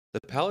The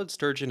pallid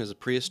sturgeon is a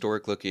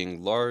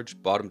prehistoric-looking, large,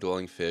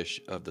 bottom-dwelling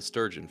fish of the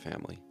sturgeon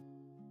family.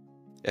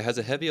 It has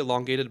a heavy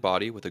elongated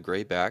body with a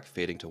gray back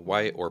fading to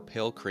white or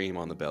pale cream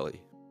on the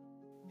belly.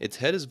 Its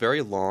head is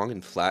very long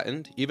and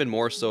flattened, even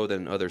more so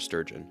than other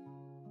sturgeon,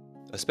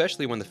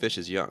 especially when the fish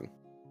is young.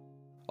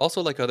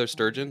 Also, like other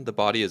sturgeon, the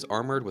body is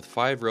armored with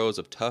 5 rows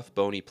of tough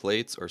bony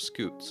plates or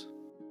scutes.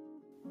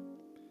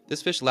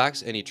 This fish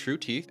lacks any true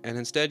teeth and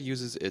instead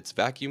uses its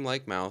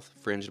vacuum-like mouth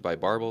fringed by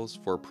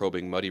barbels for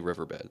probing muddy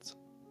riverbeds.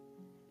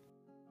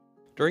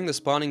 During the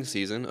spawning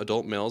season,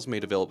 adult males may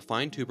develop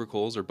fine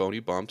tubercles or bony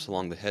bumps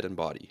along the head and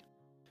body.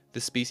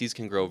 This species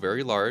can grow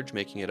very large,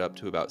 making it up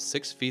to about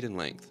 6 feet in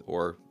length,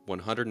 or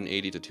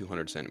 180 to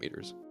 200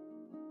 centimeters.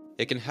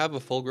 It can have a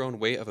full-grown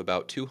weight of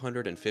about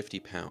 250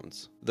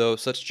 pounds, though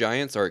such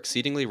giants are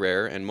exceedingly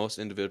rare and most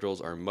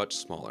individuals are much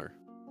smaller.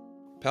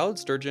 Pallid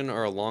sturgeon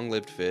are a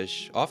long-lived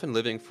fish, often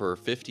living for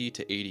 50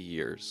 to 80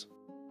 years.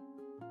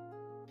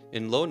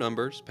 In low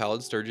numbers,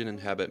 pallid sturgeon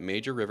inhabit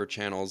major river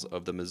channels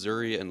of the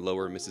Missouri and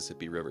lower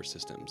Mississippi river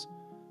systems,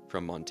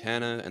 from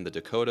Montana and the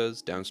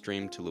Dakotas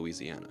downstream to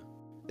Louisiana.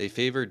 They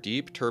favor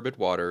deep, turbid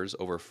waters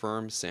over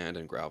firm sand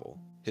and gravel.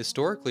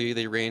 Historically,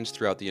 they ranged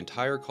throughout the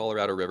entire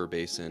Colorado River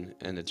basin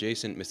and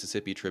adjacent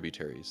Mississippi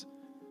tributaries,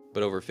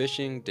 but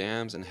overfishing,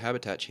 dams, and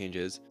habitat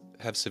changes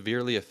have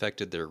severely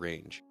affected their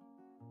range.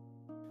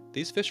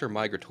 These fish are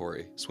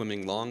migratory,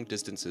 swimming long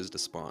distances to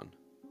spawn.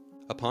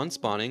 Upon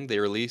spawning, they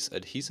release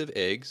adhesive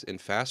eggs in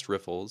fast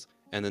riffles,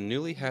 and the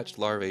newly hatched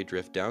larvae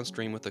drift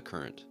downstream with the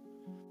current.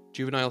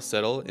 Juveniles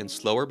settle in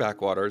slower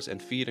backwaters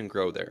and feed and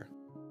grow there.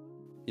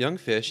 Young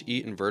fish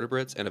eat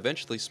invertebrates and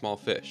eventually small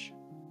fish,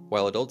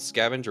 while adults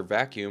scavenge or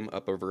vacuum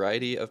up a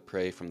variety of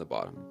prey from the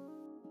bottom.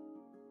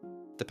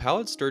 The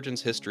pallid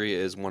sturgeon's history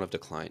is one of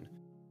decline.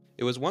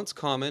 It was once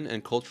common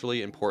and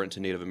culturally important to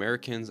Native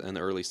Americans and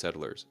the early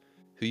settlers,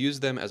 who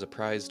used them as a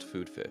prized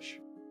food fish.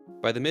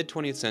 By the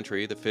mid-20th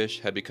century, the fish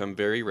had become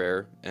very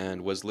rare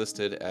and was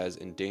listed as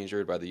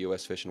endangered by the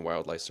U.S. Fish and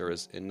Wildlife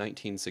Service in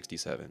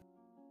 1967.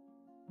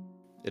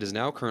 It is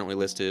now currently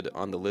listed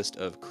on the list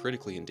of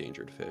critically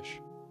endangered fish.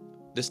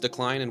 This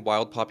decline in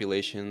wild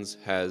populations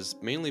has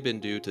mainly been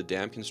due to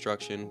dam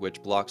construction,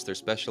 which blocks their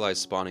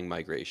specialized spawning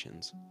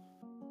migrations.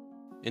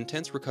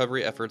 Intense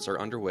recovery efforts are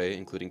underway,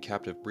 including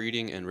captive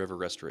breeding and river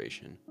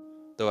restoration,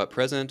 though at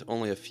present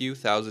only a few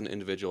thousand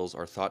individuals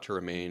are thought to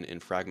remain in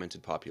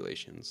fragmented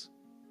populations.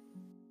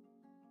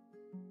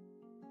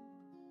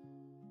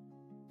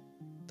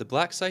 The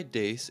Blackside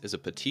Dace is a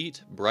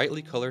petite,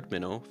 brightly colored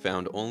minnow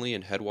found only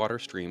in headwater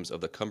streams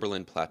of the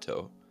Cumberland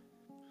Plateau.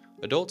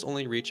 Adults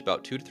only reach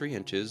about 2 to 3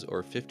 inches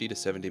or 50 to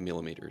 70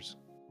 millimeters.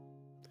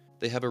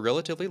 They have a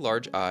relatively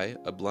large eye,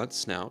 a blunt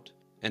snout,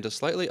 and a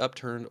slightly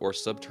upturned or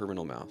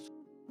subterminal mouth.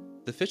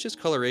 The fish's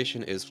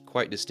coloration is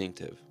quite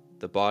distinctive.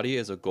 The body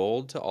is a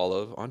gold to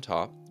olive on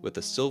top with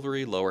a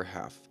silvery lower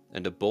half,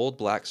 and a bold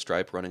black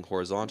stripe running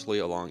horizontally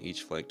along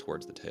each flank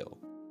towards the tail.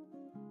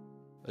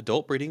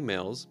 Adult breeding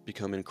males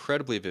become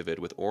incredibly vivid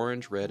with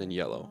orange, red, and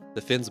yellow,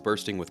 the fins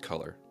bursting with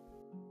color.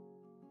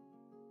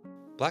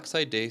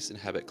 Blackside dace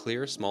inhabit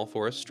clear, small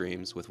forest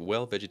streams with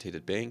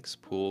well-vegetated banks,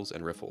 pools,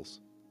 and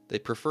riffles. They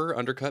prefer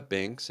undercut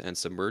banks and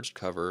submerged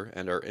cover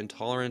and are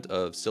intolerant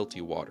of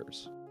silty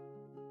waters.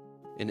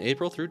 In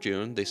April through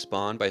June, they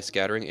spawn by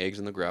scattering eggs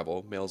in the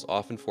gravel, males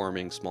often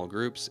forming small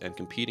groups and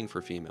competing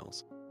for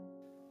females.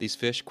 These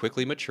fish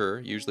quickly mature,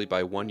 usually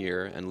by 1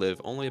 year, and live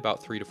only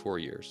about 3 to 4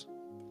 years.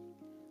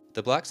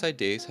 The Blackside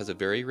dace has a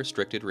very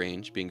restricted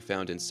range, being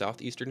found in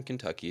southeastern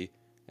Kentucky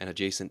and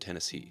adjacent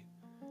Tennessee,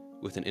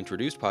 with an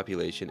introduced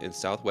population in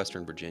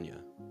southwestern Virginia.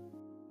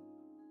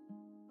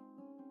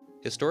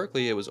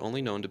 Historically, it was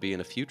only known to be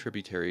in a few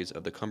tributaries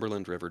of the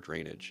Cumberland River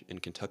drainage in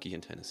Kentucky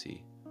and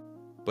Tennessee.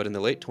 But in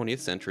the late 20th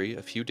century,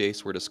 a few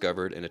dace were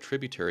discovered in a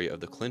tributary of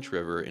the Clinch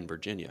River in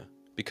Virginia.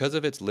 Because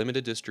of its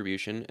limited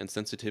distribution and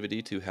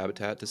sensitivity to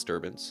habitat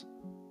disturbance,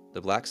 the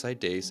Blackside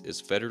dace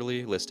is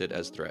federally listed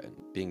as threatened,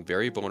 being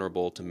very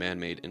vulnerable to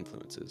man-made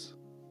influences.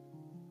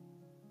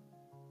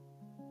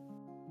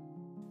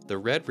 The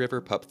red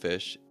river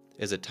pupfish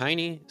is a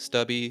tiny,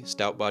 stubby,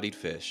 stout-bodied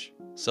fish,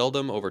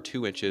 seldom over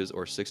 2 inches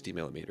or 60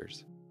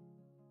 millimeters.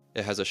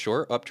 It has a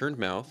short, upturned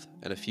mouth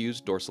and a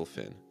fused dorsal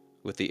fin,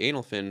 with the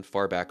anal fin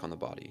far back on the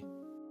body.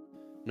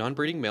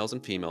 Non-breeding males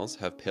and females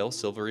have pale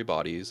silvery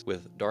bodies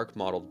with dark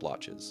mottled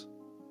blotches.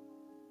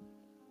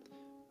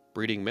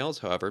 Breeding males,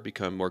 however,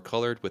 become more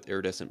colored with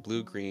iridescent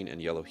blue, green,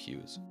 and yellow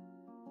hues.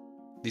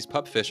 These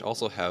pupfish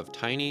also have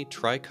tiny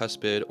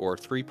tricuspid or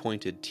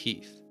 3-pointed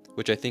teeth,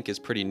 which I think is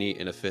pretty neat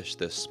in a fish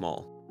this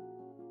small.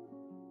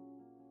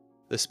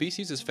 The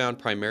species is found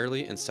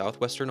primarily in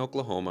southwestern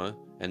Oklahoma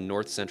and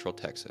north-central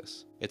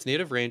Texas. Its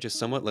native range is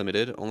somewhat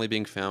limited, only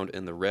being found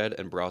in the Red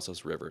and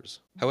Brazos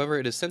rivers. However,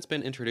 it has since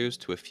been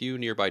introduced to a few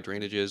nearby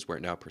drainages where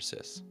it now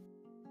persists.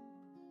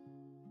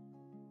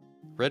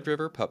 Red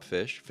river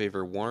pupfish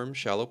favor warm,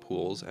 shallow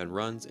pools and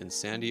runs in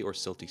sandy or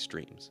silty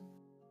streams.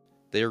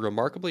 They are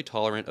remarkably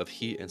tolerant of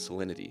heat and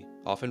salinity,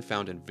 often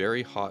found in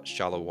very hot,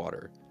 shallow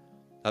water,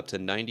 up to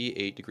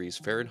 98 degrees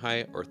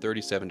Fahrenheit or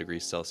 37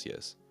 degrees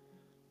Celsius,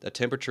 a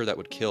temperature that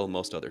would kill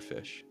most other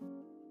fish.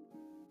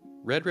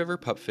 Red river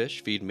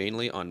pupfish feed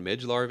mainly on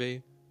midge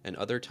larvae and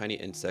other tiny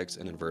insects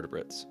and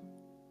invertebrates.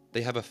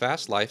 They have a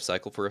fast life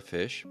cycle for a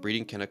fish.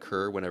 Breeding can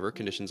occur whenever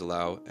conditions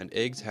allow, and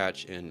eggs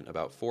hatch in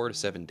about 4 to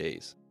 7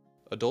 days.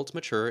 Adults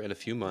mature in a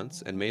few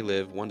months and may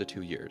live 1 to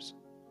 2 years.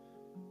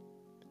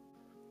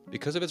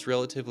 Because of its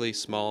relatively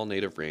small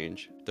native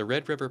range, the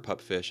red river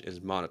pupfish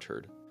is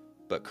monitored,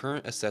 but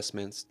current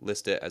assessments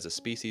list it as a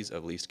species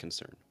of least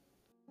concern.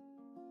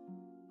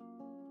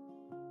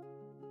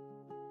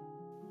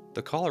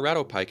 The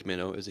Colorado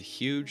pikeminnow is a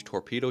huge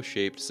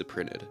torpedo-shaped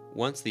cyprinid,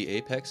 once the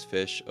apex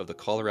fish of the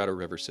Colorado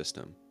River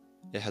system.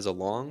 It has a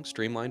long,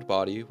 streamlined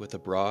body with a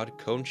broad,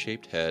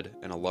 cone-shaped head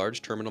and a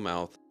large terminal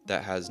mouth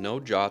that has no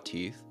jaw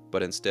teeth,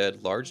 but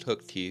instead large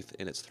hooked teeth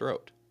in its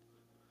throat.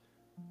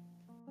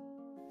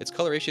 Its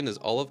coloration is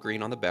olive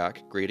green on the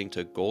back, grading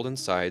to golden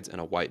sides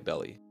and a white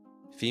belly.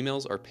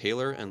 Females are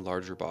paler and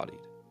larger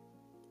bodied.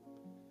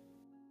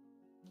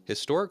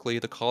 Historically,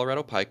 the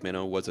Colorado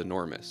pikeminnow was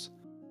enormous.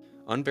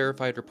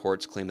 Unverified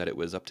reports claim that it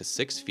was up to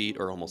 6 feet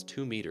or almost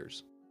 2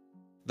 meters.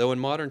 Though in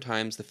modern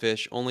times the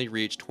fish only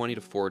reach 20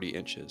 to 40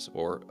 inches,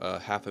 or a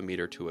half a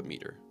meter to a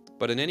meter.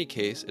 But in any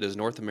case, it is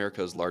North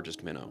America's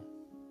largest minnow.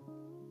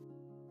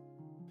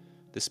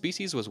 The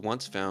species was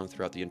once found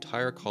throughout the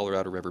entire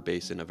Colorado River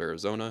basin of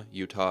Arizona,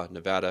 Utah,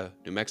 Nevada,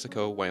 New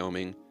Mexico,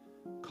 Wyoming,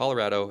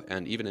 Colorado,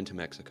 and even into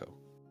Mexico.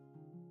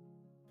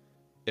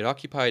 It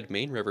occupied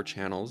main river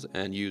channels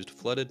and used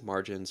flooded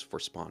margins for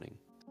spawning.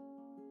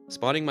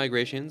 Spawning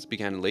migrations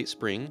began in late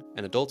spring,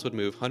 and adults would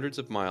move hundreds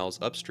of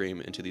miles upstream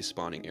into these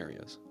spawning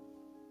areas.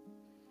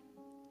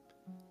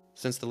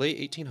 Since the late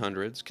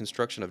 1800s,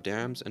 construction of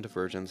dams and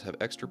diversions have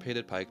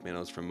extirpated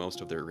pikeminnows from most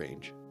of their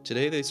range.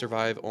 Today they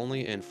survive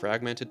only in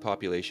fragmented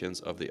populations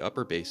of the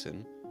upper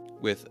basin,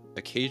 with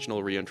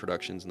occasional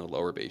reintroductions in the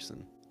lower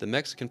basin. The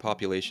Mexican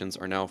populations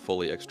are now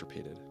fully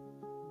extirpated.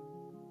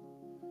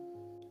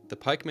 The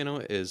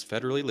pikeminnow is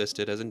federally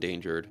listed as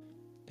endangered,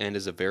 and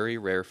is a very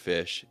rare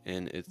fish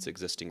in its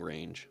existing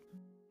range.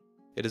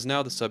 It is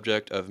now the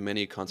subject of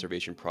many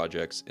conservation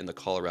projects in the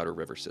Colorado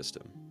River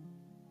system.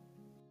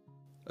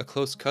 A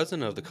close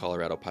cousin of the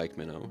Colorado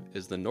pikeminnow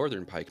is the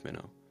northern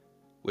pikeminnow,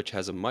 which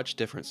has a much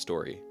different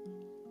story.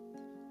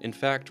 In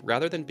fact,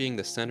 rather than being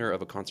the center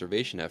of a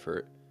conservation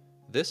effort,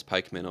 this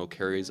pikeminnow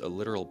carries a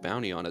literal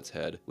bounty on its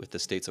head, with the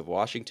states of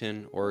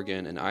Washington,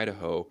 Oregon, and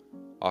Idaho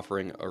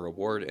offering a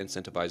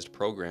reward-incentivized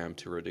program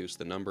to reduce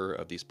the number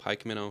of these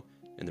pikeminnow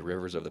in the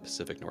rivers of the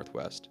Pacific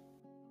Northwest.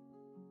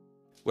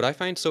 What I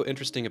find so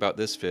interesting about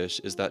this fish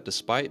is that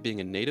despite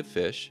being a native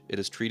fish, it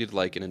is treated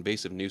like an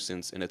invasive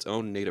nuisance in its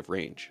own native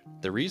range.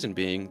 The reason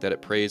being that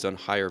it preys on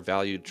higher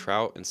valued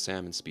trout and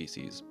salmon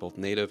species, both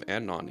native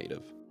and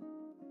non-native.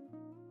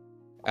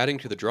 Adding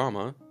to the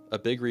drama, a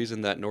big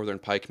reason that northern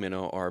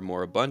pikeminnow are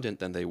more abundant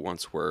than they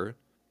once were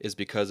is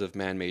because of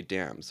man-made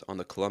dams on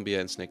the Columbia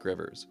and Snake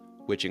Rivers,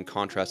 which in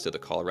contrast to the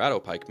Colorado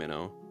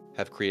pikeminnow,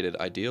 have created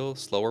ideal,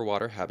 slower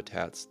water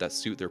habitats that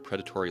suit their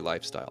predatory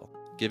lifestyle,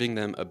 giving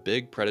them a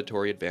big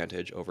predatory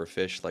advantage over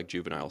fish like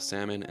juvenile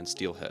salmon and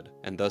steelhead,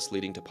 and thus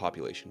leading to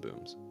population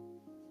booms.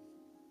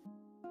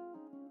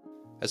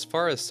 As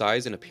far as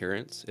size and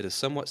appearance, it is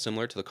somewhat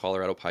similar to the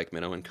Colorado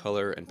pikeminnow in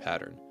color and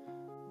pattern,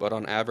 but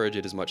on average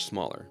it is much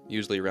smaller,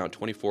 usually around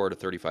 24 to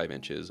 35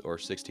 inches or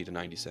 60 to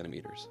 90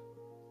 centimeters.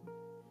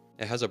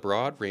 It has a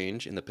broad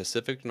range in the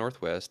Pacific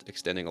Northwest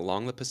extending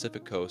along the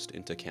Pacific coast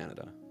into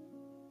Canada.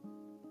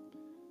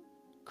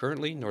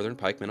 Currently, northern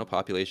pikeminnow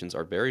populations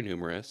are very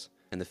numerous,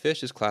 and the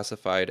fish is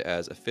classified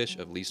as a fish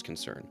of least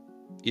concern,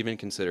 even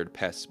considered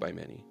pests by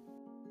many.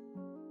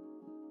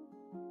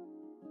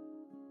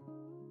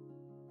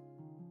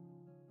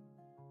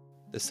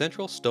 The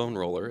central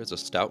stoneroller is a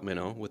stout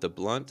minnow with a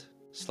blunt,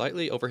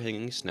 slightly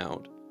overhanging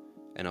snout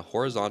and a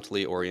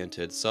horizontally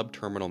oriented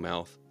subterminal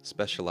mouth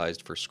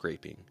specialized for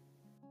scraping.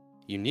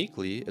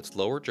 Uniquely, its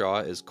lower jaw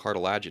is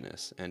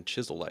cartilaginous and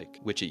chisel-like,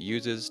 which it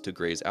uses to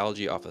graze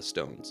algae off of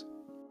stones.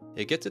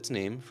 It gets its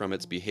name from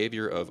its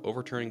behavior of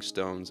overturning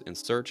stones in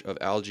search of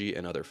algae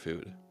and other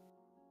food.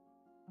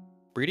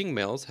 Breeding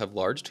males have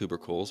large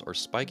tubercles or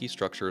spiky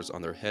structures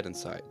on their head and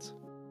sides.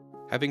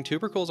 Having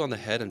tubercles on the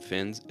head and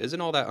fins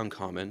isn't all that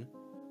uncommon,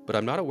 but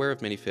I'm not aware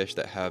of many fish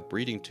that have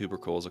breeding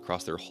tubercles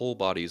across their whole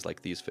bodies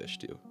like these fish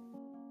do.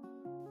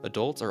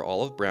 Adults are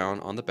olive brown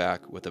on the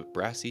back with a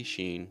brassy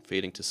sheen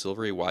fading to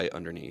silvery white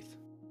underneath.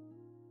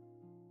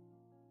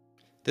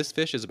 This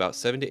fish is about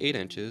 7 to 8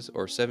 inches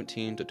or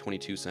 17 to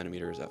 22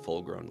 centimeters at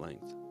full grown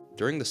length.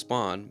 During the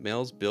spawn,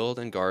 males build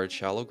and guard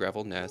shallow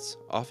gravel nests,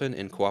 often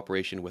in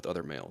cooperation with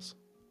other males.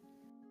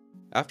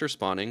 After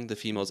spawning, the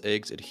female's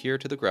eggs adhere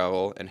to the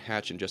gravel and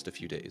hatch in just a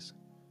few days.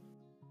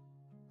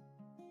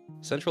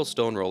 Central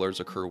stonerollers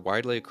occur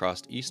widely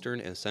across eastern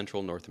and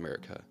central North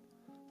America,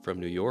 from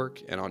New York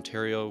and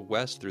Ontario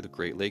west through the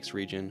Great Lakes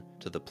region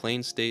to the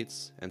Plains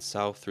states and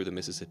south through the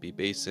Mississippi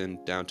Basin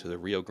down to the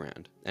Rio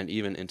Grande and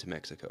even into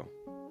Mexico.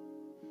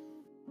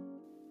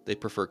 They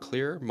prefer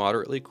clear,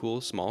 moderately cool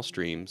small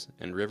streams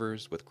and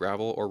rivers with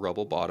gravel or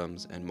rubble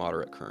bottoms and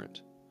moderate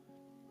current.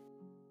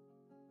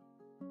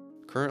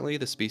 Currently,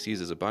 the species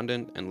is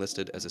abundant and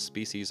listed as a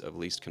species of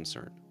least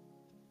concern.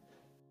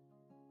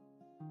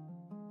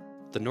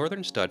 The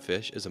northern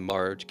studfish is a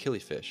large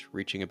killifish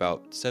reaching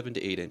about 7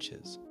 to 8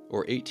 inches,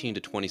 or 18 to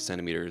 20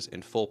 centimeters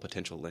in full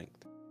potential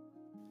length.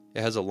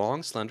 It has a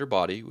long, slender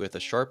body with a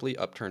sharply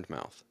upturned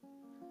mouth.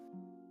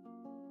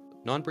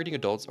 Non-breeding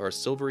adults are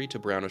silvery to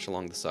brownish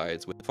along the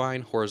sides with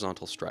fine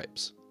horizontal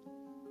stripes.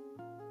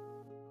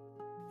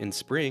 In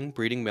spring,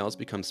 breeding males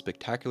become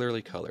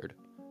spectacularly colored.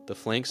 The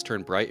flanks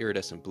turn bright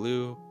iridescent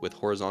blue with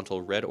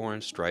horizontal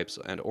red-orange stripes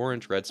and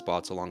orange-red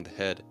spots along the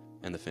head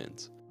and the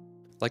fins.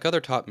 Like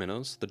other top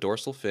minnows, the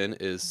dorsal fin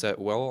is set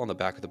well on the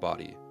back of the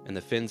body, and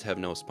the fins have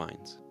no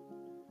spines.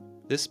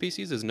 This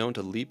species is known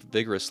to leap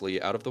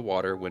vigorously out of the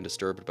water when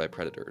disturbed by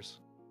predators.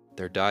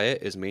 Their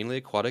diet is mainly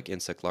aquatic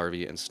insect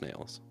larvae and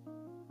snails.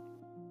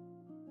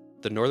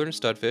 The northern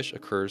studfish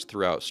occurs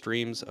throughout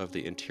streams of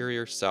the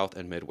interior South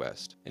and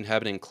Midwest,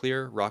 inhabiting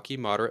clear, rocky,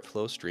 moderate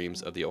flow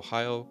streams of the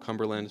Ohio,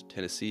 Cumberland,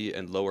 Tennessee,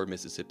 and lower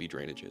Mississippi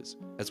drainages,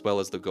 as well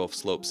as the Gulf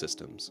slope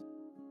systems.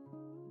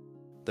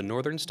 The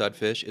northern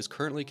studfish is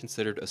currently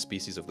considered a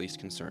species of least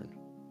concern.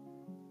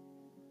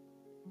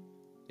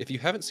 If you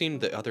haven't seen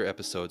the other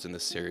episodes in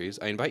this series,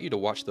 I invite you to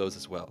watch those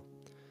as well.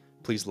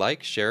 Please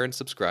like, share, and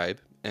subscribe,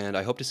 and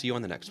I hope to see you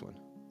on the next one.